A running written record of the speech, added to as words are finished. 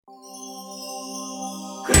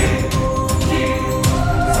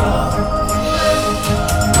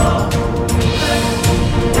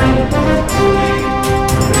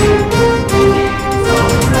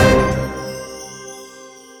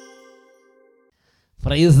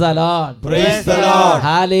Praise the Lord. Praise the Lord.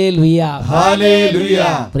 Hallelujah.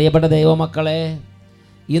 Hallelujah. പ്രിയപ്പെട്ട ദൈവമക്കളെ,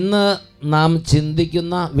 ഇന്ന് നാം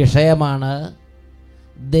ചിന്തിക്കുന്ന വിഷയമാണ്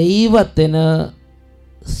ദൈവത്തിന്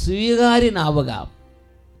സ്വീകാര്യനാവുക.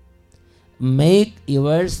 Make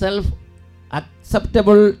yourself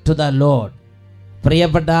acceptable to the Lord.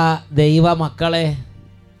 പ്രിയപ്പെട്ട ദൈവമക്കളെ,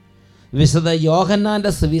 വിശുദ്ധ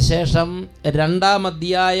യോഹന്നാൻ്റെ സുവിശേഷം 2-ാം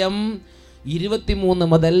അധ്യായം 23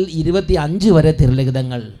 മുതൽ 25 വരെ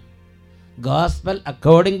തിരുലിഖിതങ്ങൾ. Gospel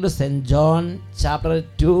according to St. John chapter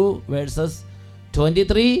 2 verses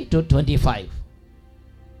 23 to 25.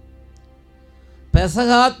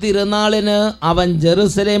 പെസഹ തിരുനാളിന് അവൻ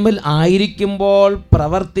ജെറുസലേമിൽ ആയിരിക്കുമ്പോൾ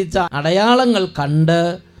പ്രവർത്തിച്ച അടയാളങ്ങൾ കണ്ട്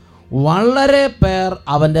വളരെ പേർ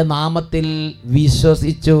അവൻ്റെ നാമത്തിൽ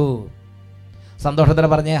വിശ്വസിച്ചു. സന്തോഷത്തോടെ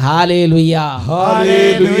പറഞ്ഞേ ഹല്ലേലൂയ.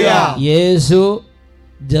 ഹല്ലേലൂയ. യേശു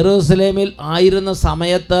ജെറൂസലേമിൽ ആയിരുന്ന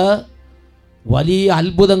സമയത്ത് വലിയ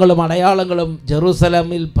അത്ഭുതങ്ങളും അടയാളങ്ങളും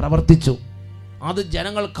ജെറൂസലേമിൽ പ്രവർത്തിച്ചു. അത്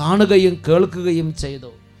ജനങ്ങൾ കാണുകയും കേൾക്കുകയും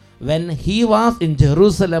ചെയ്തു. When he was in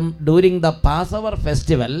Jerusalem during the Passover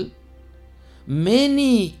festival,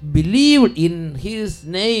 many believed in his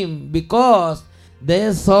name because they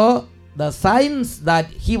saw the signs that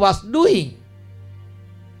he was doing.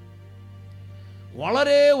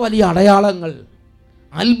 വളരെ വലിയ അടയാളങ്ങൾ,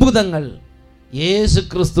 അത്ഭുതങ്ങൾ യേശു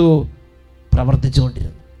ക്രിസ്തു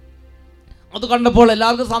പ്രവർത്തിച്ചുകൊണ്ടിരുന്നു. അത് കണ്ടപ്പോൾ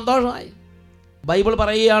എല്ലാവർക്കും സന്തോഷമായി. ബൈബിൾ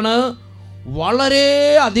പറയുകയാണ്, വളരെ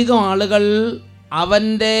അധികം ആളുകൾ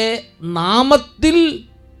അവൻ്റെ നാമത്തിൽ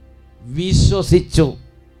വിശ്വസിച്ചു.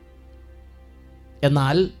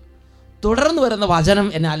 എന്നാൽ തുടർന്ന് വരുന്ന വചനം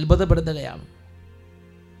എന്നെ അത്ഭുതപ്പെടുത്തുകയാണ്.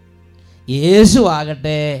 യേശു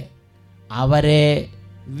ആകട്ടെ അവരെ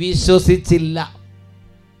വിശ്വസിച്ചില്ല.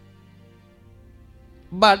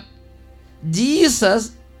 But Jesus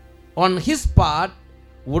on his part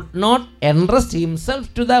would not entrust himself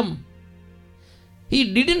to them. He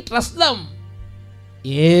didn't trust them.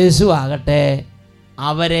 യേശു ആകട്ടെ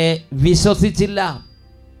അവരെ വിശ്വസിച്ചില്ല.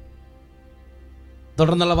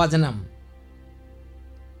 തുടർന്നുള്ള വചനം,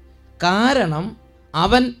 കാരണം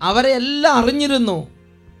അവൻ അവരെ എല്ലാം അറിഞ്ഞിരുന്നു.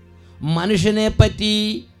 മനുഷ്യനെ പറ്റി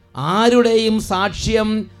ആരുടെയും സാക്ഷ്യം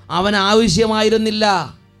അവൻ ആവശ്യമായിരുന്നില്ല.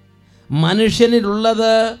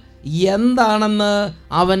 മനുഷ്യനിലുള്ളത് എന്താണെന്ന്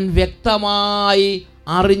അവൻ വ്യക്തമായി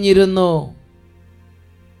അറിഞ്ഞിരുന്നു.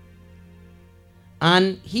 And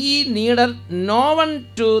he needed no one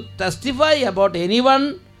to testify about anyone,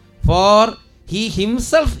 for he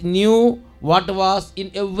himself knew what was in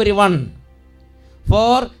everyone.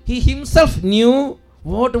 For he himself knew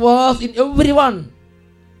what was in everyone.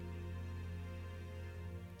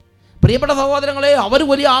 പ്രിയപ്പെട്ട സഹോദരങ്ങളെ, അവർ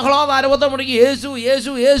വലിയ ആഹ്ലാദാരവത്തോടെ മുടങ്ങി യേശു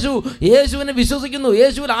യേശു യേശു യേശുവിനെ വിശ്വസിക്കുന്നു,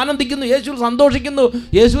 യേശുവിൽ ആനന്ദിക്കുന്നു, യേശുവിൽ സന്തോഷിക്കുന്നു,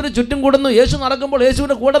 യേശുവിന് ചുറ്റും കൂടുന്നു, യേശു നടക്കുമ്പോൾ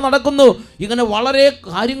യേശുവിൻ്റെ കൂടെ നടക്കുന്നു. ഇങ്ങനെ വളരെ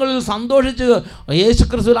കാര്യങ്ങളിൽ സന്തോഷിച്ച് യേശു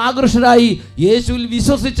ക്രിസ്തുവിൽ ആകർഷരായി യേശുവിൽ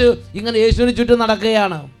വിശ്വസിച്ച് ഇങ്ങനെ യേശുവിന് ചുറ്റും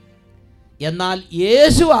നടക്കുകയാണ്. എന്നാൽ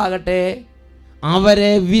യേശു ആകട്ടെ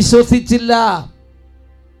അവരെ വിശ്വസിച്ചില്ല.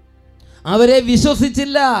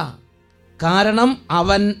 കാരണം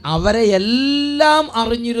അവൻ അവരെ എല്ലാം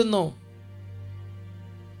അറിഞ്ഞിരുന്നു.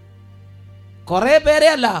 കുറേ പേരെ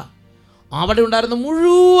അല്ല, അവിടെ ഉണ്ടായിരുന്ന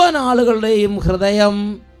മുഴുവൻ ആളുകളുടെയും ഹൃദയം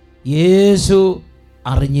യേശു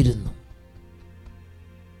അറിഞ്ഞിരുന്നു.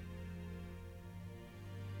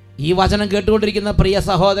 ഈ വചനം കേട്ടുകൊണ്ടിരിക്കുന്ന പ്രിയ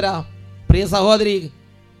സഹോദര, പ്രിയ സഹോദരി,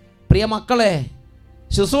 പ്രിയ മക്കളെ,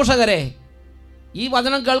 ശുശ്രൂഷകരെ, ഈ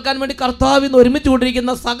വചനം കേൾക്കാൻ വേണ്ടി കർത്താവിൽ നിന്ന് ഒരുമിച്ച്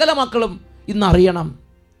കൊണ്ടിരിക്കുന്ന സകല മക്കളും ഇന്നറിയണം,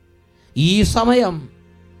 ഈ സമയം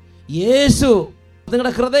യേശു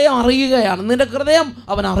നിങ്ങളുടെ ഹൃദയം അറിയുകയാണ്. നിന്റെ ഹൃദയം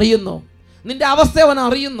അവൻ അറിയുന്നു, നിന്റെ അവസ്ഥ അവൻ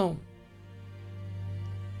അറിയുന്നു.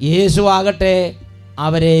 യേശു ആകട്ടെ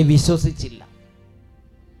അവരെ വിശ്വസിച്ചില്ല.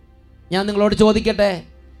 ഞാൻ നിങ്ങളോട് ചോദിക്കട്ടെ,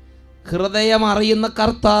 ഹൃദയം അറിയുന്ന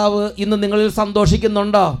കർത്താവ് ഇന്ന് നിങ്ങളിൽ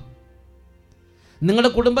സന്തോഷിക്കുന്നുണ്ടോ?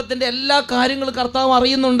 നിങ്ങളുടെ കുടുംബത്തിൻ്റെ എല്ലാ കാര്യങ്ങളും കർത്താവ്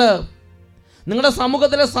അറിയുന്നുണ്ട്. നിങ്ങളുടെ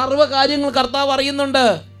സമൂഹത്തിലെ സർവ്വ കാര്യങ്ങൾ കർത്താവ് അറിയുന്നുണ്ട്.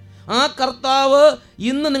 ആ കർത്താവ്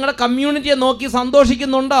ഇന്ന് നിങ്ങളുടെ കമ്മ്യൂണിറ്റിയെ നോക്കി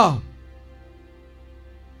സന്തോഷിക്കുന്നുണ്ടോ?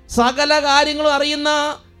 സകല കാര്യങ്ങളും അറിയുന്ന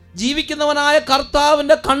ജീവിക്കുന്നവനായ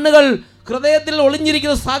കർത്താവിൻ്റെ കണ്ണുകൾ ഹൃദയത്തിൽ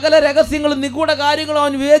ഒളിഞ്ഞിരിക്കുന്ന സകല രഹസ്യങ്ങളും നിഗൂഢ കാര്യങ്ങളും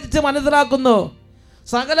അവൻ വിവേചിച്ച് മനസ്സിലാക്കുന്നു.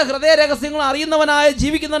 സകല ഹൃദയ രഹസ്യങ്ങളും അറിയുന്നവനായ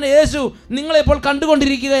ജീവിക്കുന്നവൻ യേശു നിങ്ങളെപ്പോൾ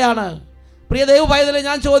കണ്ടുകൊണ്ടിരിക്കുകയാണ്. പ്രിയ ദൈവ പൈതലെ,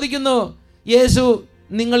 ഞാൻ ചോദിക്കുന്നു, യേശു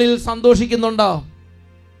നിങ്ങളിൽ സന്തോഷിക്കുന്നുണ്ടോ?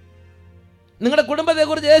 നിങ്ങളുടെ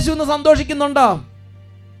കുടുംബത്തെക്കുറിച്ച് യേശു ഇന്ന് സന്തോഷിക്കുന്നുണ്ടോ?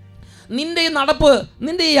 നിൻ്റെ ഈ നടപ്പ്,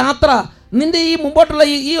 നിൻ്റെ ഈ യാത്ര നിന്റെ ഈ മുമ്പോട്ടുള്ള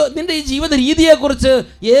നിന്റെ ഈ ജീവിത രീതിയെക്കുറിച്ച്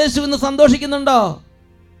യേശു ഇന്ന് സന്തോഷിക്കുന്നുണ്ടോ?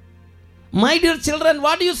 My dear children,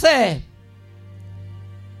 what you say?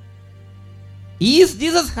 Is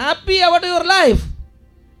Jesus happy about your life?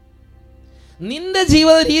 നിന്റെ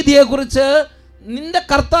ജീവിത രീതിയെക്കുറിച്ച് നിന്റെ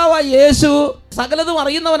കർത്താവായ യേശു സകലതും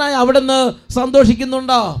അറിയുന്നവനായ അവിടുന്ന്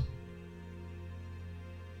സന്തോഷിക്കുന്നുണ്ടോ?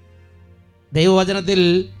 ദൈവവചനത്തിൽ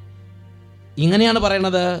ഇങ്ങനെയാണ്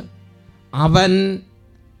പറയുന്നത്, അവൻ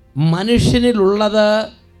മനുഷ്യനിലുള്ളത്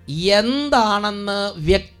എന്താണെന്ന്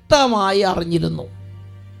വ്യക്തമായി അറിഞ്ഞിരുന്നു.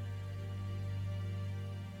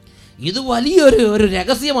 ഇത് വലിയൊരു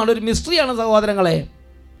രഹസ്യമാണ്, ഒരു മിസ്റ്ററിയാണ് സഹോദരങ്ങളെ.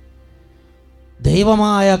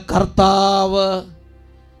 ദൈവമായ കർത്താവ്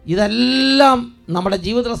ഇതെല്ലാം നമ്മുടെ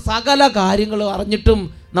ജീവിതത്തിലെ സകല കാര്യങ്ങളും അറിഞ്ഞിട്ടും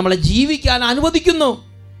നമ്മളെ ജീവിക്കാൻ അനുവദിക്കുന്നു.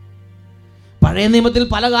 പഴയ നിയമത്തിൽ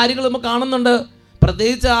പല കാര്യങ്ങളും നമ്മൾ കാണുന്നുണ്ട്.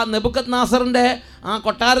 പ്രത്യേകിച്ച് ആ നെബൂഖദ്നേസറിൻ്റെ ആ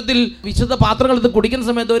കൊട്ടാരത്തിൽ വിശുദ്ധ പാത്രങ്ങൾ എടുത്ത് കുടിക്കുന്ന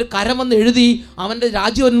സമയത്ത് ഒരു കരം വന്ന് എഴുതി അവൻ്റെ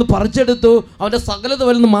രാജ്യം ഒന്ന് പറിച്ചെടുത്തു, അവൻ്റെ സകലത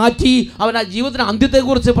വലുന്ന് മാറ്റി, അവൻ ആ ജീവിതത്തിൻ്റെ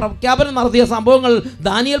അന്ത്യത്തെക്കുറിച്ച് പ്രഖ്യാപനം നടത്തിയ സംഭവങ്ങൾ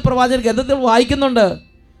ദാനിയേൽ പ്രവാചക ഗ്രന്ഥത്തിൽ വായിക്കുന്നുണ്ട്.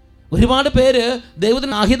 ഒരുപാട് പേര്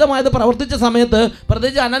ദൈവത്തിന് അഹിതമായത് പ്രവർത്തിച്ച സമയത്ത്,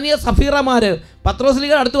 പ്രത്യേകിച്ച് അനനീയ സഫീറമാർ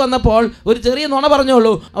പത്രോസ്ലീഗ അടുത്ത് വന്നപ്പോൾ ഒരു ചെറിയ നുണ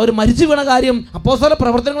പറഞ്ഞോളൂ, അവർ മരിച്ചു വീണ കാര്യം അപ്പോസ്തല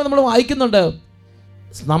പ്രവർത്തനങ്ങൾ നമ്മൾ വായിക്കുന്നുണ്ട്.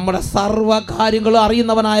 നമ്മുടെ സർവ്വ കാര്യങ്ങളും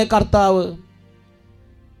അറിയുന്നവനായ കർത്താവ്,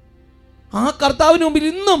 ആ കർത്താവിന് മുമ്പിൽ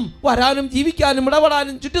ഇന്നും വരാനും ജീവിക്കാനും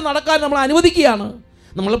ഇടപെടാനും ചുറ്റും നടക്കാനും നമ്മൾ അനുവദിക്കുകയാണ്.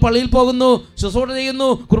 നമ്മൾ പള്ളിയിൽ പോകുന്നു, ശുശ്രൂഷ ചെയ്യുന്നു,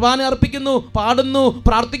 കുർബാന അർപ്പിക്കുന്നു, പാടുന്നു,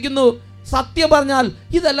 പ്രാർത്ഥിക്കുന്നു. സത്യം പറഞ്ഞാൽ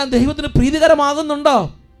ഇതെല്ലാം ദൈവത്തിന് പ്രീതികരമാകുന്നുണ്ടോ?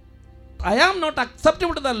 I am not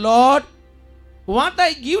acceptable to the Lord. What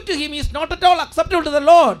I give to him is not at all acceptable to the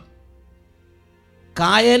Lord.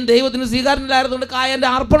 കായൻ ദൈവത്തിന് സ്വീകാര്യമില്ലായിരുന്നുകൊണ്ട് കായൻ്റെ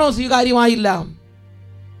അർപ്പണവും സ്വീകാര്യമായില്ല.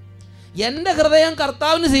 എൻ്റെ ഹൃദയം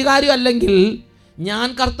കർത്താവിന് സ്വീകാര്യമല്ലെങ്കിൽ ഞാൻ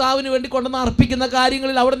കർത്താവിന് വേണ്ടി കൊണ്ടുവന്ന് അർപ്പിക്കുന്ന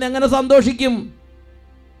കാര്യങ്ങളിൽ അവിടുന്ന് എങ്ങനെ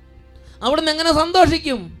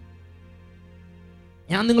സന്തോഷിക്കും?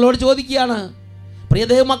 ഞാൻ നിങ്ങളോട് ചോദിക്കുകയാണ്, പ്രിയ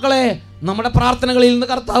ദൈവമക്കളെ, നമ്മുടെ പ്രാർത്ഥനകളിൽ നിന്ന്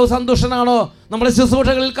കർത്താവ് സന്തുഷ്ടനാണോ? നമ്മുടെ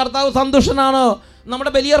ശുശ്രൂഷകളിൽ കർത്താവ് സന്തുഷ്ടനാണോ?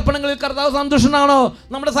 നമ്മുടെ ബലിയർപ്പണങ്ങളിൽ കർത്താവ് സന്തുഷ്ടനാണോ?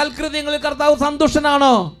 നമ്മുടെ സൽകൃത്യങ്ങളിൽ കർത്താവ്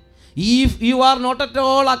സന്തുഷ്ടനാണോ? If you are not at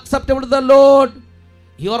all acceptable to the Lord,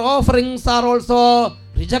 your offerings are also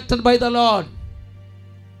rejected by the Lord.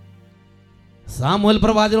 Samuel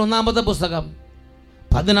പ്രവാചകൻ 1-ാമത്തെ പുസ്തകം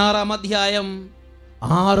 16-ാം അധ്യായം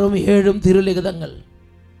 6-7 തിരുലിഖിതങ്ങൾ.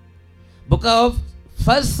 Book of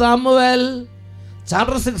 1 Samuel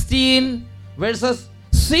chapter 16 verses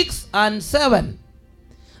 6 and 7.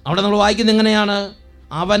 അവിടെ നമ്മൾ വായിക്കുന്നത് എങ്ങനെയാണ്?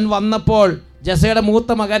 അവൻ വന്നപ്പോൾ, ജെസയുടെ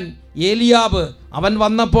മൂത്ത മകൻ ഏലിയാബ്, അവൻ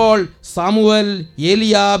വന്നപ്പോൾ സാമുവേൽ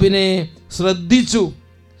ഏലിയാബിനെ ശ്രദ്ധിച്ചു.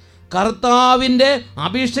 കർത്താവിൻ്റെ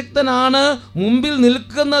അഭിഷിക്തനാണ് മുമ്പിൽ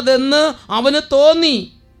നിൽക്കുന്നതെന്ന് അവന് തോന്നി.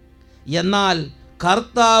 എന്നാൽ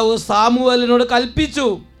കർത്താവ് സാമുവേലിനോട് കൽപ്പിച്ചു,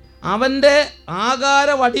 അവൻ്റെ ആകാര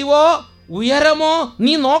വടിവോ ഉയരമോ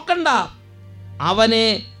നീ നോക്കണ്ട, അവനെ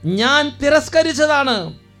ഞാൻ തിരസ്കരിച്ചതാണ്.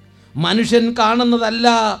 മനുഷ്യൻ കാണുന്നതല്ല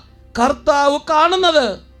കർത്താവ് കാണുന്നത്.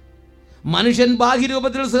 മനുഷ്യൻ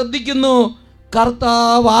ബാഹ്യരൂപത്തിൽ ശ്രദ്ധിക്കുന്നു,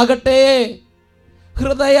 കർത്താവാകട്ടെ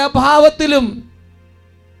ഹൃദയഭാവത്തിലും.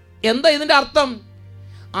 എന്താ ഇതിൻ്റെ അർത്ഥം?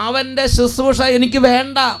 അവൻ്റെ ശുശ്രൂഷ എനിക്ക്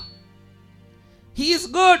വേണ്ട. He is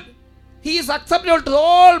good, he is acceptable to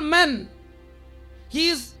all men, he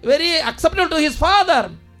is very acceptable to his father,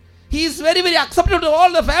 he is very very acceptable to all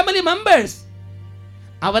the family members.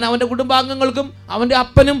 അവൻ അവൻ്റെ കുടുംബാംഗങ്ങൾക്കും അവൻ്റെ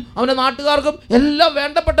അപ്പനും അവൻ്റെ നാട്ടുകാർക്കും എല്ലാം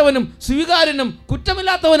വേണ്ടപ്പെട്ടവനും സ്വീകാര്യനും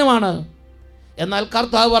കുറ്റമില്ലാത്തവനുമാണ്. എന്നാൽ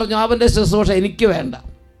കർത്താവ് പറഞ്ഞു, അവൻ്റെ ശുശ്രൂഷ എനിക്ക് വേണ്ട.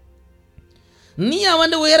 നീ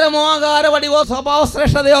അവൻ്റെ ഉയരമോ ആകാര വടിവോ സ്വഭാവ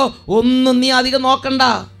ശ്രേഷ്ഠതയോ ഒന്നും നീ അധികം നോക്കണ്ട.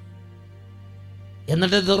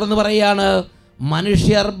 എന്നിട്ട് തുറന്ന് പറയുകയാണ്,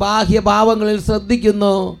 മനുഷ്യർ ബാഹ്യഭാവങ്ങളിൽ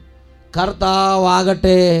ശ്രദ്ധിക്കുന്നു,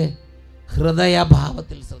 കർത്താവാകട്ടെ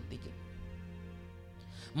ഹൃദയഭാവത്തിൽ ശ്രദ്ധിക്കുന്നു.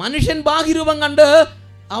 മനുഷ്യൻ ബാഹ്യരൂപം കണ്ട്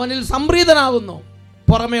അവനിൽ സംപ്രീതനാകുന്നു.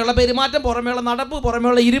 പുറമേയുള്ള പെരുമാറ്റം, പുറമേയുള്ള നടപ്പ്,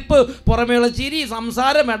 പുറമേയുള്ള ഇരിപ്പ്, പുറമേയുള്ള ചിരി,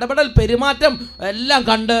 സംസാരം, ഇടപെടൽ, പെരുമാറ്റം എല്ലാം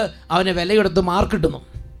കണ്ട് അവനെ വിലയെടുത്ത് മാർക്കിട്ടുന്നു.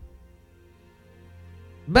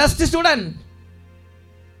 ബെസ്റ്റ് സ്റ്റുഡൻറ്,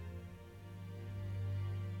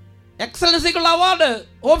 എക്സലൻസിക്കുള്ള അവാർഡ്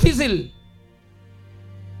ഓഫീസിൽ,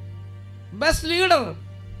 ബെസ്റ്റ് ലീഡർ,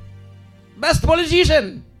 ബെസ്റ്റ് പൊളിറ്റീഷ്യൻ,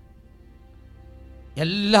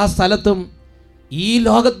 എല്ലാ സ്ഥലത്തും ഈ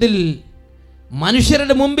ലോകത്തിൽ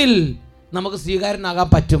മനുഷ്യരുടെ മുമ്പിൽ നമുക്ക് സ്വീകാര്യനാകാൻ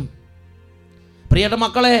പറ്റും. പ്രിയപ്പെട്ട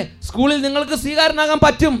മക്കളെ, സ്കൂളിൽ നിങ്ങൾക്ക് സ്വീകാര്യനാകാൻ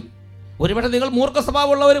പറ്റും. ഒരുപക്ഷെ നിങ്ങൾ മൂർഖ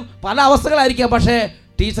സ്വഭാവമുള്ളവരും പല അവസ്ഥകളായിരിക്കാം, പക്ഷേ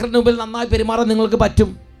ടീച്ചറിൻ്റെ മുമ്പിൽ നന്നായി പെരുമാറാൻ നിങ്ങൾക്ക് പറ്റും.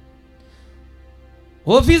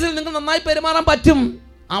 ഓഫീസിൽ നിങ്ങൾക്ക് നന്നായി പെരുമാറാൻ പറ്റും.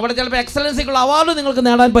 അവിടെ ചിലപ്പോൾ എക്സലൻസിക്കുള്ള അവാർഡ് നിങ്ങൾക്ക്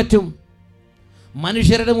നേടാൻ പറ്റും.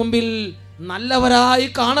 മനുഷ്യരുടെ മുമ്പിൽ നല്ലവരായി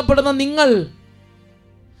കാണപ്പെടുന്ന നിങ്ങൾ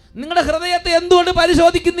നിങ്ങളുടെ ഹൃദയത്തെ എന്തുകൊണ്ട്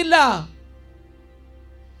പരിശോധിക്കുന്നില്ല?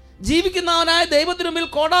 ജീവിക്കുന്നവനായ ദൈവത്തിന് മുമ്പിൽ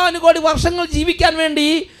കോടാനുകോടി വർഷങ്ങൾ ജീവിക്കാൻ വേണ്ടി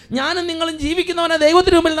ഞാനും നിങ്ങളും ജീവിക്കുന്നവനായ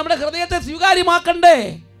ദൈവത്തിന് മുമ്പിൽ നമ്മുടെ ഹൃദയത്തെ സ്വീകാര്യമാക്കണ്ടേ?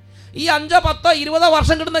 ഈ 5, 10, 20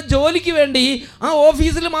 വർഷം കിട്ടുന്ന ജോലിക്ക് വേണ്ടി ആ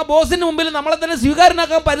ഓഫീസിലും ആ ബോസിന് മുമ്പിൽ നമ്മളെ തന്നെ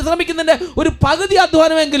സ്വീകാര്യനാക്കാൻ പരിശ്രമിക്കുന്നതിൻ്റെ ഒരു പകുതി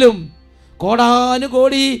അധ്വാനമെങ്കിലും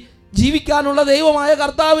കോടാനുകോടി ജീവിക്കാനുള്ള ദൈവമായ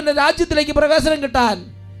കർത്താവിൻ്റെ രാജ്യത്തിലേക്ക് പ്രവേശനം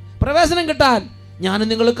കിട്ടാൻ ഞാനും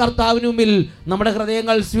നിങ്ങൾ കർത്താവിന് മുമ്പിൽ നമ്മുടെ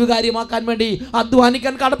ഹൃദയങ്ങൾ സ്വീകാര്യമാക്കാൻ വേണ്ടി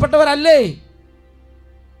അധ്വാനിക്കാൻ കടപ്പെട്ടവരല്ലേ?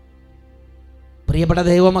 പ്രിയപ്പെട്ട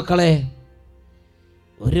ദൈവമക്കളെ,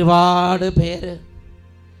 ഒരുപാട് പേര്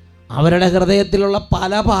അവരുടെ ഹൃദയത്തിലുള്ള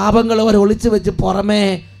പല പാപങ്ങളും അവർ ഒളിച്ചു വെച്ച് പുറമേ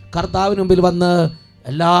കർത്താവിന് മുമ്പിൽ വന്ന്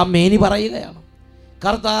എല്ലാം മേനി പറയുകയാണ്.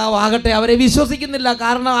 കർത്താവ് ആകട്ടെ അവരെ വിശ്വസിക്കുന്നില്ല.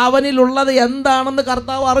 കാരണം അവനിലുള്ളത് എന്താണെന്ന്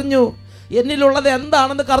കർത്താവ് അറിഞ്ഞു, എന്നിലുള്ളത്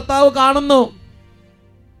എന്താണെന്ന് കർത്താവ് കാണുന്നു.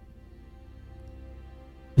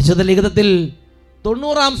 വിശുദ്ധ ലിഖിതത്തിൽ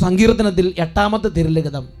 90-ാം സങ്കീർത്തനത്തിൽ 8-ാമത്തെ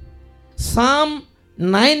തിരുലിഖിതം സാം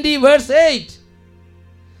 90 വേഴ്സ് 8,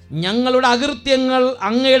 ഞങ്ങളുടെ അകൃത്യങ്ങൾ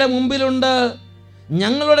അങ്ങയുടെ മുമ്പിലുണ്ട്,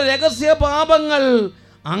 ഞങ്ങളുടെ രഹസ്യ പാപങ്ങൾ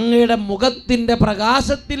അങ്ങയുടെ മുഖത്തിൻ്റെ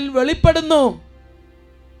പ്രകാശത്തിൽ വെളിപ്പെടുന്നു.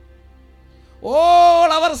 All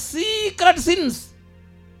our secret sins,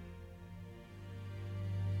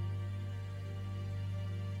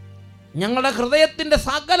 ഞങ്ങളുടെ ഹൃദയത്തിൻ്റെ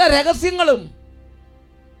സകല രഹസ്യങ്ങളും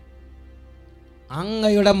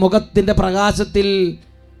അങ്ങയുടെ മുഖത്തിൻ്റെ പ്രകാശത്തിൽ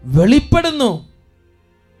വെളിപ്പെടുന്നു.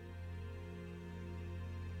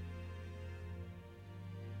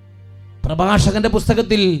 പ്രഭാഷകന്റെ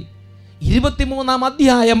പുസ്തകത്തിൽ 23-ാം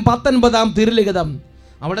അധ്യായം 19-ാം തിരുലിഖിതം,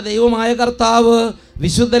 അവിടെ ദൈവമായ കർത്താവ്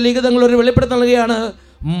വിശുദ്ധ ലിഖിതങ്ങൾ ഒരു വെളിപ്പെടുത്തൽ നൽകുകയാണ്.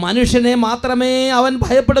 മനുഷ്യനെ മാത്രമേ അവൻ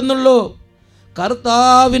ഭയപ്പെടുന്നുള്ളൂ.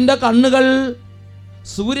 കർത്താവിൻ്റെ കണ്ണുകൾ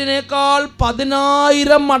സൂര്യനേക്കാൾ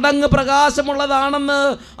 10,000 മടങ്ങ് പ്രകാശമുള്ളതാണെന്ന്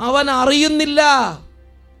അവൻ അറിയുന്നില്ല.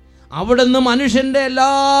 അവിടുന്ന് മനുഷ്യൻ്റെ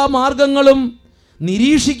എല്ലാ മാർഗങ്ങളും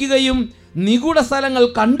നിരീക്ഷിക്കുകയും നിഗൂഢ സ്ഥലങ്ങൾ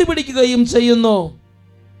കണ്ടുപിടിക്കുകയും ചെയ്യുന്നു.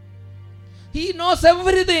 He knows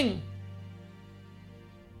everything.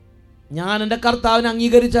 ഞാൻ എൻ്റെ കർത്താവിനെ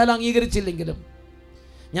അംഗീകരിച്ചാലും അംഗീകരിച്ചില്ലെങ്കിലും,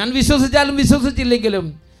 ഞാൻ വിശ്വസിച്ചാലും വിശ്വസിച്ചില്ലെങ്കിലും,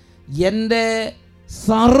 എൻ്റെ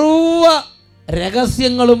സർവ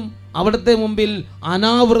രഹസ്യങ്ങളും അവിടുത്തെ മുമ്പിൽ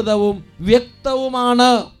അനാവൃതവും വ്യക്തവുമാണ്.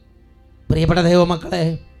 പ്രിയപ്പെട്ട ദൈവമക്കളെ,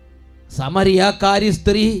 സമരിയാക്കാരി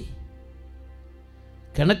സ്ത്രീ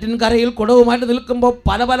കിണറ്റിൻ കരയിൽ കുടവുമായിട്ട് നിൽക്കുമ്പോൾ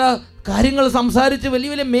പല പല കാര്യങ്ങൾ സംസാരിച്ച് വലിയ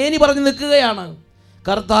വലിയ മേനി പറഞ്ഞ് നിൽക്കുകയാണ്.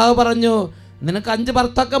 കർത്താവ് പറഞ്ഞു, നിനക്ക് 5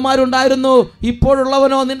 ഭർത്താക്കന്മാരുണ്ടായിരുന്നു,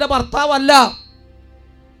 ഇപ്പോഴുള്ളവനോ നിന്റെ ഭർത്താവല്ല.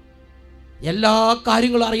 എല്ലാ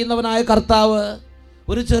കാര്യങ്ങളും അറിയുന്നവനായ കർത്താവ്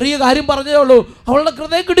ഒരു ചെറിയ കാര്യം പറഞ്ഞതേ ഉള്ളൂ, അവളുടെ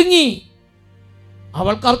ഹൃദയം കിടുങ്ങി.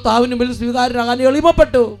 അവൾ കർത്താവിന് മുമ്പിൽ സ്വീകാര്യരാകാൻ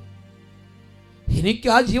എളിമപ്പെട്ടു. എനിക്ക്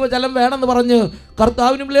ആ ജീവജലം വേണമെന്ന് പറഞ്ഞ്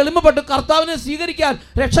കർത്താവിന് മുമ്പിൽ എളിമപ്പെട്ടു. കർത്താവിനെ സ്വീകരിക്കാൻ,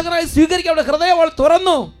 രക്ഷകനായി സ്വീകരിക്കാൻ അവളുടെ ഹൃദയം അവൾ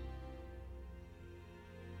തുറന്നു.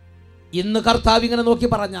 ഇന്ന് കർത്താവ് ഇങ്ങനെ നോക്കി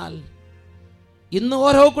പറഞ്ഞാൽ, ഇന്ന്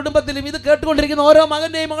ഓരോ കുടുംബത്തിലും ഇത് കേട്ടുകൊണ്ടിരിക്കുന്ന ഓരോ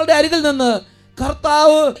മകൻ്റെയും മകളുടെ അരികിൽ നിന്ന്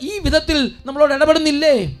കർത്താവ് ഈ വിധത്തിൽ നമ്മളോട്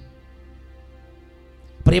ഇടപെടുന്നില്ലേ?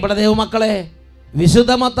 പ്രിയപ്പെട്ട ദൈവമക്കളെ,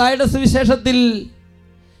 വിശുദ്ധ മത്തായിയുടെ സുവിശേഷത്തിൽ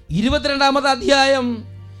 22-ാമത്തെ അധ്യായം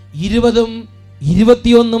 20-ഉം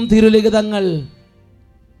 21-ഉം തിരുലിഖിതങ്ങൾ,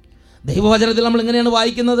 ദൈവവചനത്തിൽ നമ്മൾ ഇങ്ങനെയാണ്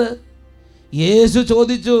വായിക്കുന്നത്. യേശു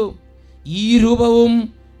ചോദിച്ചു, ഈ രൂപവും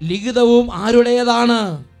ലിഖിതവും ആരുടേതാണ്?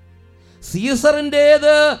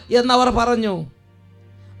 സീസറിൻ്റേത് എന്നവർ പറഞ്ഞു.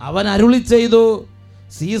 അവൻ അരുളി ചെയ്തു,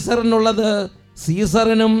 സീസറിനുള്ളത്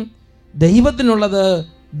സീസറിനും ദൈവത്തിനുള്ളത്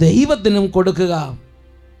ദൈവത്തിനും കൊടുക്കുക.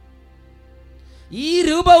 ഈ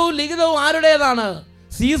രൂപവും ലിഖിതവും ആരുടേതാണ്?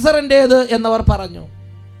 സീസറിൻ്റേത് എന്നവർ പറഞ്ഞു.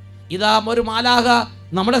 ഇതാ ഒരു മാലാഖ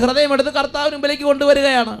നമ്മുടെ ഹൃദയം എടുത്ത് കർത്താവിന് മുമ്പിലേക്ക്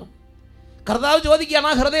കൊണ്ടുവരികയാണ്. കർത്താവ് ചോദിക്കുകയാണ്,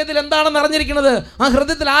 ആ ഹൃദയത്തിൽ എന്താണ് നിറഞ്ഞിരിക്കുന്നത്? ആ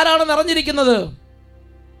ഹൃദയത്തിൽ ആരാണ് നിറഞ്ഞിരിക്കുന്നത്?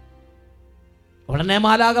 ഉടനെ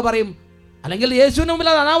മാലാഖ പറയും, അല്ലെങ്കിൽ യേശുവിന്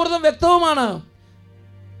മുമ്പിൽ അത് അനാവൃതം വ്യക്തവുമാണ്.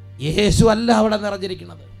 യേശു അല്ല അവിടെ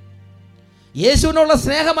നിറഞ്ഞിരിക്കുന്നത്. യേശുവിനുള്ള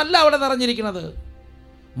സ്നേഹമല്ല അവിടെ നിറഞ്ഞിരിക്കുന്നത്.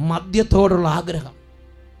 മദ്യത്തോടുള്ള ആഗ്രഹം,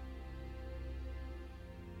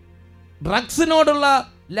 ഡ്രഗ്സിനോടുള്ള,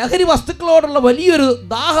 ലഹരി വസ്തുക്കളോടുള്ള വലിയൊരു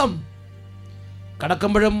ദാഹം.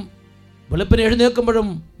 കിടക്കുമ്പോഴും വെളുപ്പിന് എഴുന്നേൽക്കുമ്പോഴും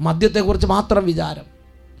മദ്യത്തെക്കുറിച്ച് മാത്രം വിചാരം.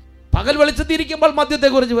 പകൽ വെളിച്ചത്തിരിക്കുമ്പോൾ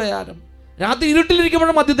മദ്യത്തെക്കുറിച്ച് വിചാരം. രാത്രി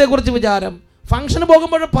ഇരുട്ടിലിരിക്കുമ്പോഴും മദ്യത്തെക്കുറിച്ച് വിചാരം. ഫംഗ്ഷന്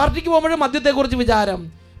പോകുമ്പോഴും പാർട്ടിക്ക് പോകുമ്പോഴും മദ്യത്തെക്കുറിച്ച് വിചാരം.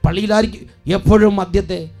 പള്ളിയിലായിരിക്കും എപ്പോഴും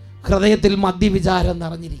മദ്യത്തെ, ഹൃദയത്തിൽ മദ്യവിചാരം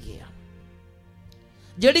നിറഞ്ഞിരിക്കുകയാണ്.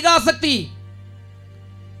 ജഡികാസക്തി,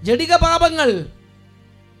 ജഡിക പാപങ്ങൾ,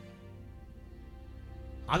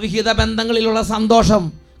 അവിഹിത ബന്ധങ്ങളിലുള്ള സന്തോഷം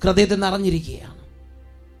ഹൃദയത്തിൽ നിറഞ്ഞിരിക്കുകയാണ്.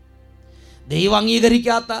 ദൈവം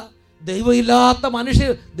അംഗീകരിക്കാത്ത, ദൈവമില്ലാത്ത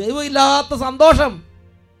മനുഷ്യർ, ദൈവമില്ലാത്ത സന്തോഷം,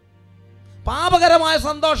 പാപകരമായ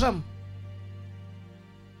സന്തോഷം.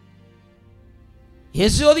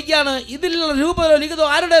 യേശു ചോദിക്കുകയാണ്, ഇതിൽ രൂപമോ ലിഖിതോ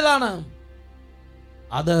ആരുടേതാണ്?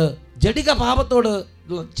 അത് ജഡിക പാപത്തോട്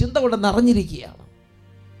ചിന്ത കൊണ്ട് നിറഞ്ഞിരിക്കുകയാണ്.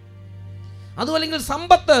 അതുമല്ലെങ്കിൽ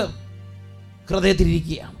സമ്പത്ത്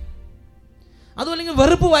ഹൃദയത്തിലിരിക്കുകയാണ്. അതുമല്ലെങ്കിൽ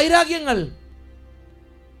വെറുപ്പ്, വൈരാഗ്യങ്ങൾ,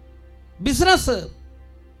 ബിസിനസ്,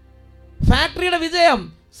 ഫാക്ടറിയുടെ വിജയം,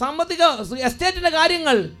 സാമ്പത്തിക എസ്റ്റേറ്റിൻ്റെ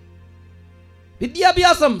കാര്യങ്ങൾ,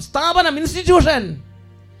 വിദ്യാഭ്യാസം, സ്ഥാപനം, ഇൻസ്റ്റിറ്റ്യൂഷൻ,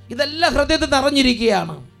 ഇതെല്ലാം ഹൃദയത്തിൽ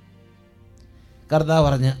നിറഞ്ഞിരിക്കുകയാണ്. കർത്താവ്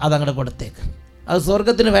പറഞ്ഞ് അതങ്ങോട്ട് കൊടുത്തേക്ക്, അത്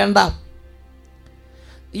സ്വർഗത്തിന് വേണ്ട.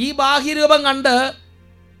 ഈ ബാഹ്യരൂപം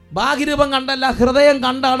കണ്ടല്ല, ഹൃദയം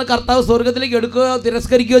കണ്ടാണ് കർത്താവ് സ്വർഗത്തിലേക്ക് എടുക്കുകയോ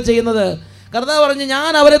തിരസ്കരിക്കുകയോ ചെയ്യുന്നത്. കർത്താവ് പറഞ്ഞ്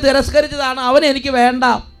ഞാൻ അവരെ തിരസ്കരിച്ചതാണ്, അവനെ എനിക്ക് വേണ്ട.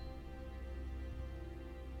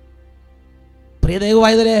 പ്രിയ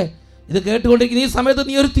ദൈവവായതരെ, ഇത് കേട്ടുകൊണ്ടിരിക്കുന്ന ഈ സമയത്ത്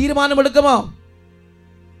നീ ഒരു തീരുമാനമെടുക്കുമോ?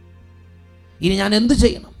 ഇനി ഞാൻ എന്ത്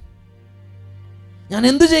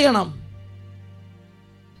ചെയ്യണം?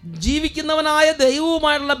 ജീവിക്കുന്നവനായ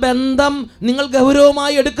ദൈവവുമായുള്ള ബന്ധം നിങ്ങൾ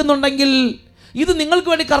ഗൗരവമായി എടുക്കുന്നുണ്ടെങ്കിൽ ഇത് നിങ്ങൾക്ക്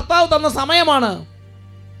വേണ്ടി കർത്താവ് തന്ന സമയമാണ്.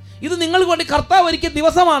 ഇത് നിങ്ങൾക്ക് വേണ്ടി കർത്താവ് ഒരുക്കിയ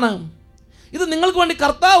ദിവസമാണ്. ഇത് നിങ്ങൾക്ക് വേണ്ടി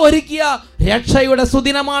കർത്താവ് ഒരുക്കിയ രക്ഷയുടെ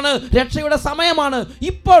സുദിനമാണ്, രക്ഷയുടെ സമയമാണ്.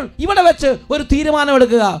 ഇപ്പോൾ ഇവിടെ വെച്ച് ഒരു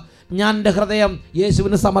തീരുമാനമെടുക്കുക. ഞാൻ എൻ്റെ ഹൃദയം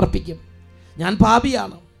യേശുവിന് സമർപ്പിക്കും. ഞാൻ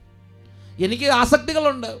പാപിയാണ്, എനിക്ക്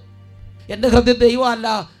ആസക്തികളുണ്ട്. എൻ്റെ ഹൃദയം ദൈവമല്ല,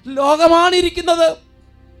 ലോകമാണ് ഇരിക്കുന്നത്.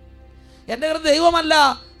 എൻ്റെ ഹൃദയം ദൈവമല്ല,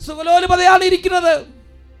 സുഖലോലുപതയാണ് ഇരിക്കുന്നത്.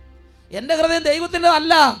 എൻ്റെ ഹൃദയം ദൈവത്തിൻ്റെ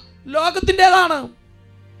അല്ല, ലോകത്തിൻ്റെതാണ്.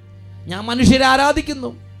 ഞാൻ മനുഷ്യരെ ആരാധിക്കുന്നു,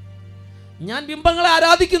 ഞാൻ ബിംബങ്ങളെ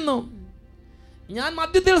ആരാധിക്കുന്നു, ഞാൻ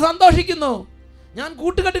മദ്യത്തിൽ സന്തോഷിക്കുന്നു, ഞാൻ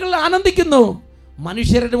കൂട്ടുകെട്ടുകളിൽ ആനന്ദിക്കുന്നു,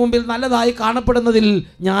 മനുഷ്യരുടെ മുമ്പിൽ നല്ലതായി കാണപ്പെടുന്നതിൽ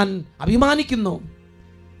ഞാൻ അഭിമാനിക്കുന്നു.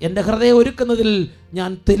 എൻ്റെ ഹൃദയം ഒരുക്കുന്നതിൽ ഞാൻ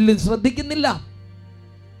തെല്ലും ശ്രദ്ധിക്കുന്നില്ല.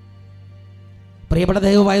 പ്രിയപ്പെട്ട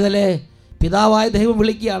ദൈവമായതല്ലേ, പിതാവായ ദൈവം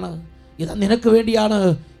വിളിക്കുകയാണ്. ഇത് നിനക്ക് വേണ്ടിയാണ്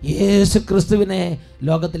യേശു ക്രിസ്തുവിനെ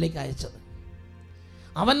ലോകത്തിലേക്ക് അയച്ചത്.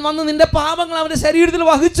 അവൻ വന്ന് നിന്റെ പാപങ്ങൾ അവൻ്റെ ശരീരത്തിൽ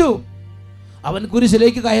വഹിച്ചു. അവൻ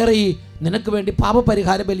കുരിശിലേക്ക് കയറി നിനക്ക് വേണ്ടി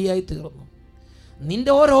പാപപരിഹാര ബലിയായി തീർന്നു.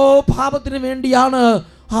 നിന്റെ ഓരോ പാപത്തിനു വേണ്ടിയാണ്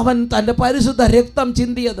അവൻ തൻ്റെ പരിശുദ്ധ രക്തം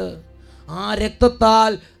ചിന്തിയത്. ആ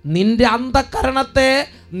രക്തത്താൽ നിന്റെ അന്ധകരണത്തെ,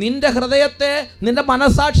 നിന്റെ ഹൃദയത്തെ, നിന്റെ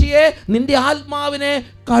മനസാക്ഷിയെ, നിന്റെ ആത്മാവിനെ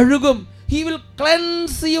കഴുകും. He will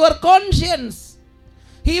cleanse your conscience.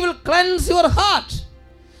 He will cleanse your heart.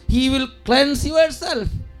 He will cleanse yourself.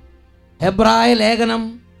 ഹെബ്രായ ലേഖനം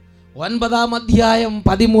 9 അധ്യായം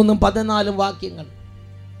 13-14 വാക്യങ്ങൾ.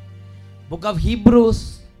 Book of Hebrews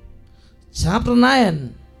chapter 9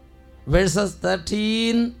 verses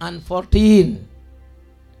 13 and 14.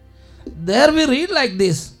 There we read like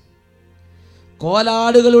this: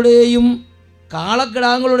 കോലാടുകളുടെയും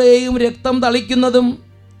കാളക്കിടാങ്ങളുടെയും രക്തം തളിക്കുന്നതും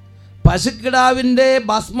പശുക്കിടാവിൻ്റെ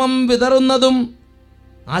ഭസ്മം വിതറുന്നതും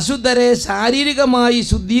അശുദ്ധരെ ശാരീരികമായി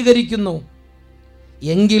ശുദ്ധീകരിക്കുന്നു.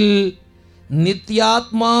 എങ്കിൽ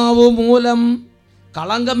നിത്യാത്മാവ് മൂലം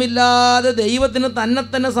കളങ്കമില്ലാതെ ദൈവത്തിന്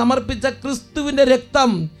തന്നെ സമർപ്പിച്ച ക്രിസ്തുവിൻ്റെ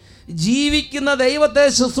രക്തം ജീവിക്കുന്ന ദൈവത്തെ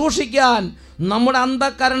ശുശ്രൂഷിക്കാൻ നമ്മുടെ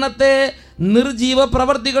അന്ധകരണത്തെ നിർജീവ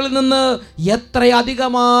പ്രവൃത്തികളിൽ നിന്ന്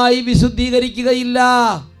എത്രയധികമായി വിശുദ്ധീകരിക്കുകയില്ല.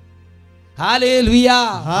 Hallelujah,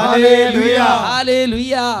 hallelujah,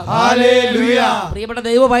 hallelujah, hallelujah. പ്രിയപ്പെട്ട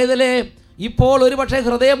ദൈവ പൈതലേ, ഇപ്പോൾ ഒരുപക്ഷെ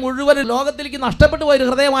ഹൃദയം മുഴുവൻ ലോകത്തിലേക്ക് നഷ്ടപ്പെട്ടു പോയൊരു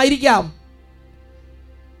ഹൃദയമായിരിക്കാം.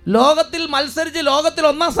 ലോകത്തിൽ മത്സരിച്ച് ലോകത്തിൽ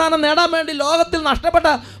 1-ാം സ്ഥാനം നേടാൻ വേണ്ടി ലോകത്തിൽ നഷ്ടപ്പെട്ട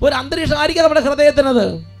ഒരു അന്തരീക്ഷമായിരിക്കാം നമ്മുടെ ഹൃദയത്തിനത്.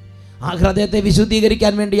 ആ ഹൃദയത്തെ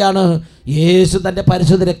വിശുദ്ധീകരിക്കാൻ വേണ്ടിയാണ് യേശു തൻ്റെ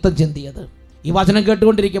പരിശുദ്ധ രക്തം ചിന്തിയത്. ഈ വചനം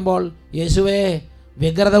കേട്ടുകൊണ്ടിരിക്കുമ്പോൾ, യേശുവേ,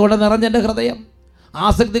 വ്യഗ്രത കൊണ്ട് നിറഞ്ഞെൻ്റെ ഹൃദയം,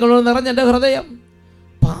 ആസക്തികൾ കൊണ്ട് നിറഞ്ഞെൻ്റെ ഹൃദയം,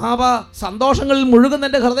 പാപ സന്തോഷങ്ങളിൽ മുഴുകുന്ന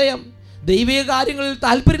എൻ്റെ ഹൃദയം, ദൈവിക കാര്യങ്ങളിൽ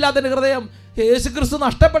താല്പര്യമില്ലാത്ത എൻ്റെ ഹൃദയം, യേശു ക്രിസ്തു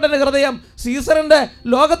നഷ്ടപ്പെട്ട എൻ്റെ ഹൃദയം, സീസറിൻ്റെ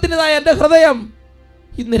ലോകത്തിൻ്റെതായ എൻ്റെ ഹൃദയം,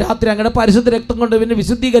 ഇന്ന് രാത്രി അങ്ങയുടെ പരിശുദ്ധ രക്തം കൊണ്ട് പിന്നെ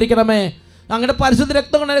വിശുദ്ധീകരിക്കണമേ. അങ്ങയുടെ പരിശുദ്ധ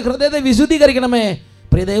രക്തം കൊണ്ട് എൻ്റെ ഹൃദയത്തെ വിശുദ്ധീകരിക്കണമേ.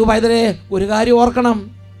 പ്രിയ ദൈവപൈതലേ, ഒരു കാര്യം ഓർക്കണം.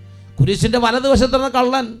 കുരിശിൻ്റെ വലതുവശത്തുള്ള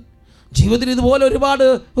കള്ളൻ ജീവിതത്തിൽ ഇതുപോലെ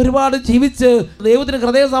ഒരുപാട് ജീവിച്ച് ദൈവത്തിന്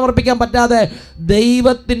ഹൃദയം സമർപ്പിക്കാൻ പറ്റാതെ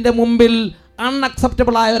ദൈവത്തിൻ്റെ മുമ്പിൽ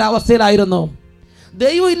അൺഅക്സെപ്റ്റബിളായ ഒരവസ്ഥയിലായിരുന്നു.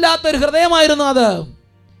 ദൈവം ഇല്ലാത്തൊരു ഹൃദയമായിരുന്നു അത്.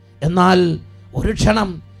 എന്നാൽ ഒരു ക്ഷണം,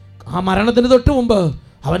 ആ മരണത്തിന് തൊട്ട് മുമ്പ്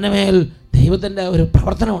അവൻ്റെ മേൽ ദൈവത്തിൻ്റെ ഒരു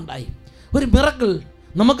പ്രവർത്തനം ഉണ്ടായി. ഒരു മിറക്കിൾ,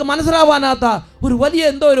 നമുക്ക് മനസ്സിലാവാനാത്ത ഒരു വലിയ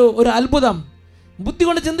ഒരു അത്ഭുതം, ബുദ്ധി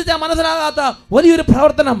കൊണ്ട് ചിന്തിച്ചാൽ മനസ്സിലാകാത്ത വലിയൊരു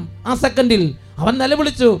പ്രവർത്തനം. ആ സെക്കൻഡിൽ അവൻ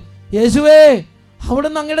നിലവിളിച്ചു, യേശുവേ,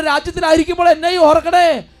 അവിടുന്ന് അങ്ങയുടെ രാജ്യത്തിലായിരിക്കുമ്പോൾ എന്നെയും ഓർക്കണേ.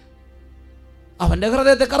 അവൻ്റെ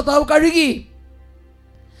ഹൃദയത്തെ കർത്താവ് കഴുകി,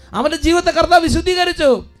 അവൻ്റെ ജീവിതത്തെ കർത്താവ്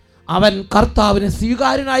വിശുദ്ധീകരിച്ചു. അവൻ കർത്താവിന്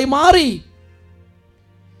സ്വീകാര്യനായി മാറി.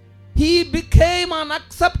 He became an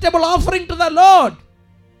acceptable offering to the Lord.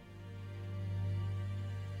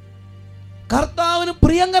 കർത്താവിന്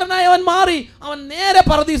പ്രിയങ്കരനായി അവൻ മാറി. അവൻ നേരെ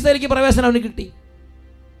പറുദീസയിലേക്ക് പ്രവേശനം അവന് കിട്ടി.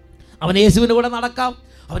 അവൻ യേശുവിൻ്റെ കൂടെ നടക്കാം,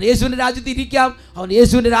 അവൻ യേശുവിൻ്റെ രാജ്യത്ത് ഇരിക്കാം, അവൻ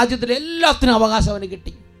യേശുവിൻ്റെ രാജ്യത്തിലെ എല്ലാത്തിനും അവകാശം അവന്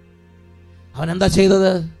കിട്ടി. അവൻ എന്താ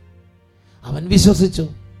ചെയ്തത്? അവൻ വിശ്വസിച്ചു.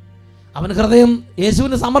 അവൻ ഹൃദയം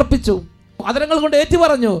യേശുവിന് സമർപ്പിച്ചു. അതരങ്ങൾ കൊണ്ട് ഏറ്റു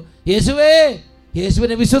പറഞ്ഞു, യേശുവേ.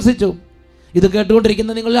 യേശുവിനെ വിശ്വസിച്ചു. ഇത്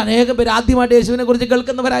കേട്ടുകൊണ്ടിരിക്കുന്ന നിങ്ങൾ അനേകം പേര് ആദ്യമായിട്ട് യേശുവിനെ കുറിച്ച്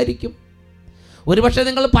കേൾക്കുന്നവരായിരിക്കും. ഒരുപക്ഷെ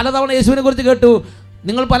നിങ്ങൾ പലതവണ യേശുവിനെ കുറിച്ച് കേട്ടു.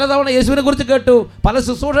 നിങ്ങൾ പലതവണ യേശുവിനെ കുറിച്ച് കേട്ടു, പല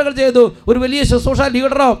ശുശ്രൂഷകൾ ചെയ്തു. ഒരു വലിയ ശുശ്രൂഷ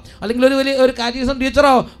ലീഡറോ അല്ലെങ്കിൽ ഒരു കാറ്റീസം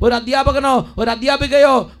ടീച്ചറോ ഒരു അധ്യാപകനോ ഒരു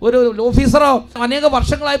അധ്യാപികയോ ഒരു ഓഫീസറോ അനേക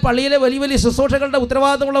വർഷങ്ങളായി പള്ളിയിലെ വലിയ വലിയ ശുശ്രൂഷകളുടെ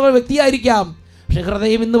ഉത്തരവാദിത്തമുള്ള ഒരു വ്യക്തിയായിരിക്കാം. പക്ഷേ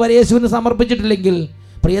ഹൃദയം ഇന്ന് വരെ യേശുവിന് സമർപ്പിച്ചിട്ടില്ലെങ്കിൽ,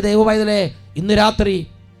 പ്രിയ ദൈവവൈതലേ, ഇന്ന്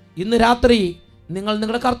രാത്രി നിങ്ങൾ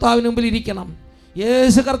നിങ്ങളുടെ കർത്താവിന് മുമ്പിൽ ഇരിക്കണം.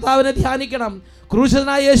 യേശു കർത്താവിനെ ധ്യാനിക്കണം.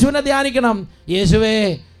 ക്രൂശിതനായ യേശുവിനെ ധ്യാനിക്കണം.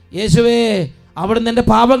 യേശുവേ, അവിടുന്ന് എൻ്റെ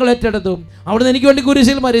പാപങ്ങൾ ഏറ്റെടുത്തു. അവിടുന്ന് എനിക്ക് വേണ്ടി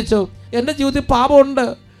കുരിശിൽ മരിച്ചു. എൻ്റെ ജീവിതത്തിൽ പാപമുണ്ട്.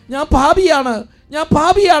 ഞാൻ പാപിയാണ്.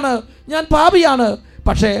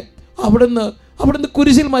 പക്ഷേ അവിടുന്ന്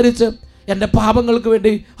കുരിശിൽ മരിച്ച് എൻ്റെ പാപങ്ങൾക്ക്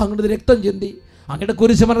വേണ്ടി അങ്ങയുടെ രക്തം ചിന്തി. അങ്ങയുടെ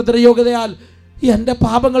കുരിശ് മരണത്തിൻ്റെ യോഗ്യതയാൽ എൻ്റെ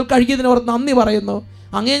പാപങ്ങൾ കഴുകിയതിനവർ നന്ദി പറയുന്നു.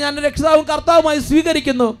 അങ്ങേ ഞാൻ രക്ഷിതാവും കർത്താവുമായി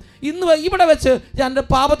സ്വീകരിക്കുന്നു. ഇന്ന് ഇവിടെ വെച്ച് ഞാൻ എൻ്റെ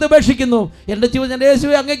പാപത്തെ ഉപേക്ഷിക്കുന്നു. എൻ്റെ ജീവിതം ഞാൻ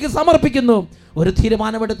യേശുവെ അങ്ങേക്ക് സമർപ്പിക്കുന്നു. ഒരു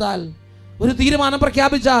തീരുമാനം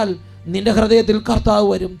പ്രഖ്യാപിച്ചാൽ നിന്റെ ഹൃദയത്തിൽ കർത്താവ്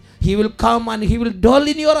വരും. He will come and he will dwell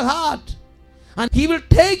in your heart and he will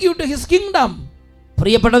take you to his kingdom.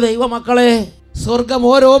 പ്രിയപ്പെട്ട ദൈവമക്കളെ, സ്വർഗം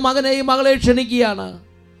ഓരോ മകനെയും മകളെ ക്ഷണിക്കുകയാണ്.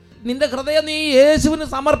 നിന്റെ ഹൃദയം നീ യേശുവിന്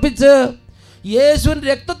സമർപ്പിച്ച് യേശുവിൻ്റെ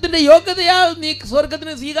രക്തത്തിൻ്റെ യോഗ്യതയാൽ നീ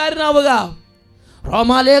സ്വർഗത്തിന് സ്വീകാര്യനാവുക.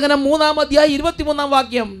 റോമാലേഖനം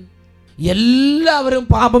 3:23 എല്ലാവരും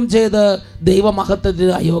പാപം ചെയ്ത്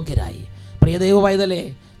ദൈവമഹത്വത്തിന് അയോഗ്യരായി. പ്രിയ ദൈവവൈതലേ,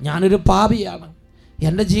 ഞാനൊരു പാപിയാണ്.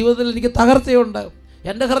 എൻ്റെ ജീവിതത്തിൽ എനിക്ക് തകർച്ചയുണ്ട്.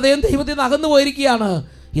 എൻ്റെ ഹൃദയം ദൈവത്തിൽ നിന്ന് അകന്നു പോയിരിക്കുകയാണ്.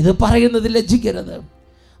 ഇത് പറയുന്നതിൽ ലജ്ജിക്കരുത്.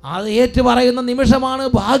 അത് ഏറ്റു പറയുന്ന നിമിഷമാണ്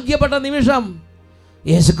ഭാഗ്യപ്പെട്ട നിമിഷം.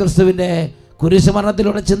 യേശുക്രിസ്തുവിൻ്റെ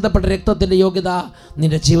കുരിശുമരണത്തിലൂടെ ചിന്തപ്പെട്ട രക്തത്തിൻ്റെ യോഗ്യത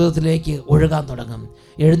നിൻ്റെ ജീവിതത്തിലേക്ക് ഒഴുകാൻ തുടങ്ങും.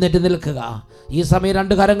 എഴുന്നേറ്റ് നിൽക്കുക. ഈ സമയം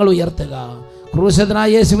 2 കരങ്ങൾ ഉയർത്തുക. ക്രൂശിതനായ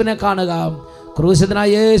യേശുവിനെ കാണുക. ക്രൂശിതനായ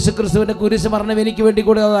യേശു ക്രിസ്തുവിൻ്റെ കുരിശുമരണം എനിക്ക് വേണ്ടി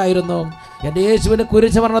കൂടിയതായിരുന്നു. എൻ്റെ യേശുവിൻ്റെ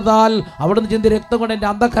കുരിശുമരണത്താൽ അവിടുന്ന് ചിന്തി രക്തം കൊണ്ട് എൻ്റെ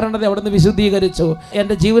അന്ധകരണത്തെ അവിടുന്ന് വിശുദ്ധീകരിച്ചു.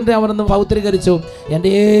 എൻ്റെ ജീവനെ അവിടുന്ന് പൗത്രീകരിച്ചു. എൻ്റെ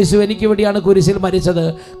യേശു എനിക്ക് വേണ്ടിയാണ് കുരിശിൽ മരിച്ചത്.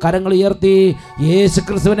 കരങ്ങൾ ഉയർത്തി യേശു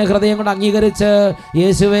ക്രിസ്തുവിനെ ഹൃദയം കൊണ്ട് അംഗീകരിച്ച്,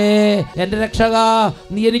 യേശുവേ എൻ്റെ രക്ഷക,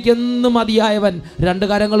 നീ എനിക്കെന്നും മതിയായവൻ. 2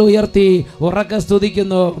 കരങ്ങൾ ഉയർത്തി ഉറക്കെ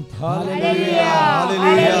സ്തുതിക്കുന്നു.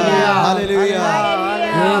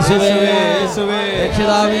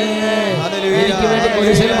 രക്ഷിതാവേ, എനിക്ക് വേണ്ടി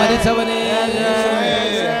കുരിശിൽ മരിച്ചവനെ,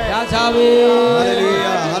 രാജാവേ,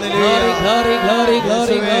 glory glory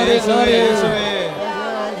glory glory glory.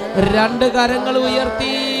 2 കരങ്ങൾ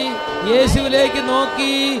ഉയർത്തി യേശുവിലേക്ക്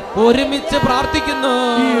നോക്കി ഒരുമിച്ച് പ്രാർത്ഥിക്കുന്നു.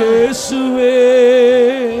 യേശുവേ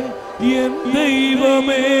എൻ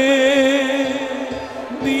ദൈവമേ,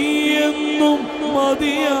 നീ എന്നും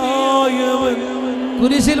മതിയായവൻ.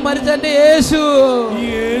 കുരിശിൽ മരിച്ച എൻ്റെ യേശു.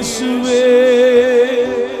 യേശുവേ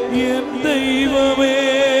എൻ ദൈവമേ,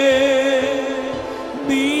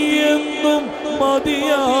 നീ എന്നും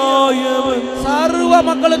മതിയായവൻ. സർവ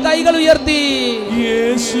മക്കളും കൈകൾ ഉയർത്തി.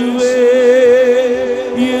 യേശുവേ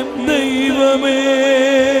എൻ ദൈവമേ,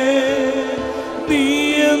 നീ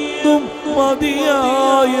എന്നും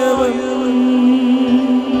മതിയായവൻ.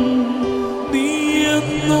 നീ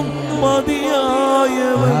എന്നും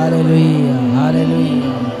മതിയായവൻ. ഹല്ലേലൂയ ഹല്ലേലൂയ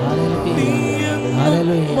നീ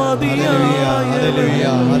എന്നും മതിയായവൻ.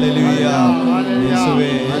 ഹല്ലേലൂയ യേശുവേ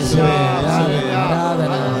യേശുവേ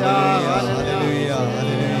ആരാധന. ഹല്ലേലൂയ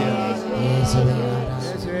ഹല്ലേലൂയ യേശുവേ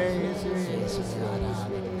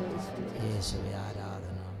ആരാധന. യേശുവേ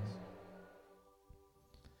ആരാധന.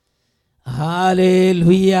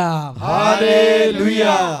 Hallelujah hallelujah.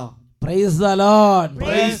 Praise the Lord.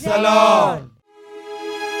 Praise the Lord.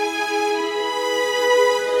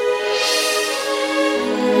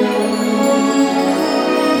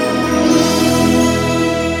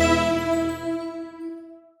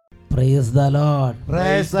 Praise the Lord.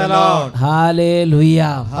 Praise the Lord.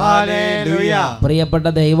 Hallelujah. Hallelujah. പ്രിയപ്പെട്ട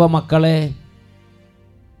ദൈവമക്കളെ,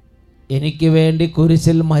 എനിക്ക് വേണ്ടി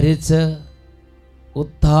കുരിശിൽ മരിച്ച്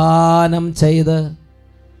ഉത്ഥാനം ചെയ്ത്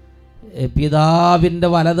പിതാവിൻ്റെ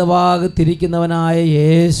വലതുഭാഗത്തിരിക്കുന്നവനായ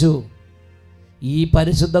യേശു ഈ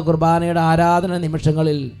പരിശുദ്ധ കുർബാനയുടെ ആരാധന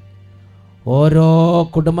നിമിഷങ്ങളിൽ ഓരോ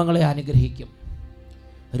കുടുംബങ്ങളെ അനുഗ്രഹിക്കും.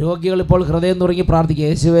 രോഗികൾ ഇപ്പോൾ ഹൃദയം നുറുങ്ങി പ്രാർത്ഥിക്കുക.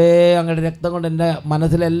 യേശുവേ, അങ്ങയുടെ രക്തം കൊണ്ട് എൻ്റെ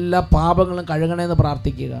മനസ്സിലെ എല്ലാ പാപങ്ങളും കഴുകണമെന്ന്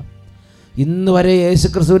പ്രാർത്ഥിക്കുക. ഇന്ന് വരെ യേശു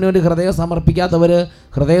ക്രിസ്തുവിന് വേണ്ടി ഹൃദയം സമർപ്പിക്കാത്തവർ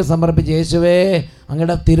ഹൃദയം സമർപ്പിച്ച്, യേശുവേ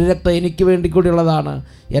അങ്ങയുടെ തിരുരക്തം എനിക്ക് വേണ്ടി കൂടിയുള്ളതാണ്,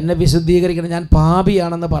 എന്നെ വിശുദ്ധീകരിക്കണം, ഞാൻ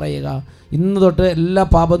പാപിയാണെന്ന് പറയുക. ഇന്ന് തൊട്ട് എല്ലാ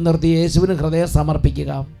പാപം നിർത്തി യേശുവിന് ഹൃദയം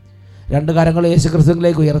സമർപ്പിക്കുക. രണ്ട് കരങ്ങൾ യേശു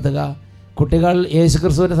ക്രിസ്തുവിലേക്ക് ഉയർത്തുക. കുട്ടികൾ യേശു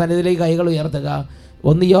ക്രിസ്തുവിൻ്റെ സന്നിധിയിലേക്ക് കൈകൾ ഉയർത്തുക.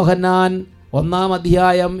 1 യോഹന്നാൻ 1-ാം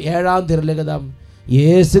അധ്യായം 7-ാം തിരുലിഖിതം.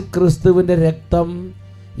 യേശു ക്രിസ്തുവിൻ്റെ രക്തം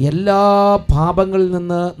എല്ലാ പാപങ്ങളിൽ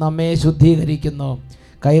നിന്ന് നമ്മെ ശുദ്ധീകരിക്കുന്നു.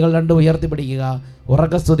 കൈകൾ രണ്ടും ഉയർത്തിപ്പിടിക്കുക,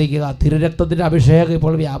 ഉറക്കെ സ്തുതിക്കുക. തിരുരക്തത്തിൻ്റെ അഭിഷേകം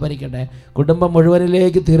ഇപ്പോൾ വ്യാപരിക്കട്ടെ. കുടുംബം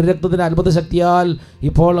മുഴുവനിലേക്ക് തിരുരക്തത്തിൻ്റെ അത്ഭുത ശക്തിയാൽ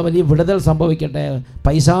ഇപ്പോൾ വലിയ വിടുതൽ സംഭവിക്കട്ടെ.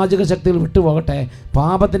 പൈശാചിക ശക്തികൾ വിട്ടുപോകട്ടെ.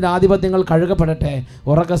 പാപത്തിൻ്റെ ആധിപത്യങ്ങൾ കഴുകപ്പെടട്ടെ.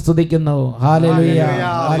 ഉറക്കെ സ്തുതിക്കുന്നു. Hallelujah,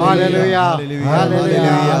 hallelujah,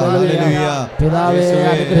 hallelujah. പിതാവേ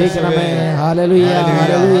അനുഗ്രഹിക്കണമേ. Hallelujah,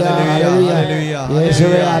 hallelujah, hallelujah.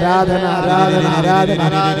 യേശുവേ ആരാധന, ആരാധന, ആരാധന.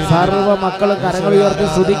 സർവ്വ മക്കളും കരങ്ങൾ ഉയർത്തി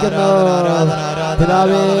സ്തുതിക്കുന്നു.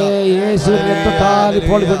 പിതാവേ യേശുവിന്റെ രക്തത്താൽ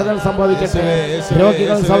ഇപ്പോൾ വിടുതൽ സംഭവിക്കട്ടെ.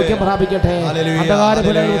 രോഗികൾ സൗഖ്യം പ്രാപിക്കട്ടെ. അന്ധകാര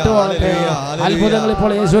പിഴകൾ വിട്ടുപോകട്ടെ. അത്ഭുതങ്ങൾ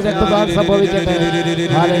ഇപ്പോൾ യേശുവിന്റെ രക്തത്താൽ സംഭവിക്കട്ടെ.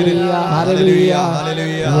 Hallelujah, hallelujah.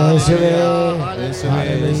 യേശുവേ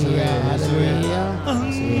ഹല്ലേലൂയ, ഹല്ലേലൂയ.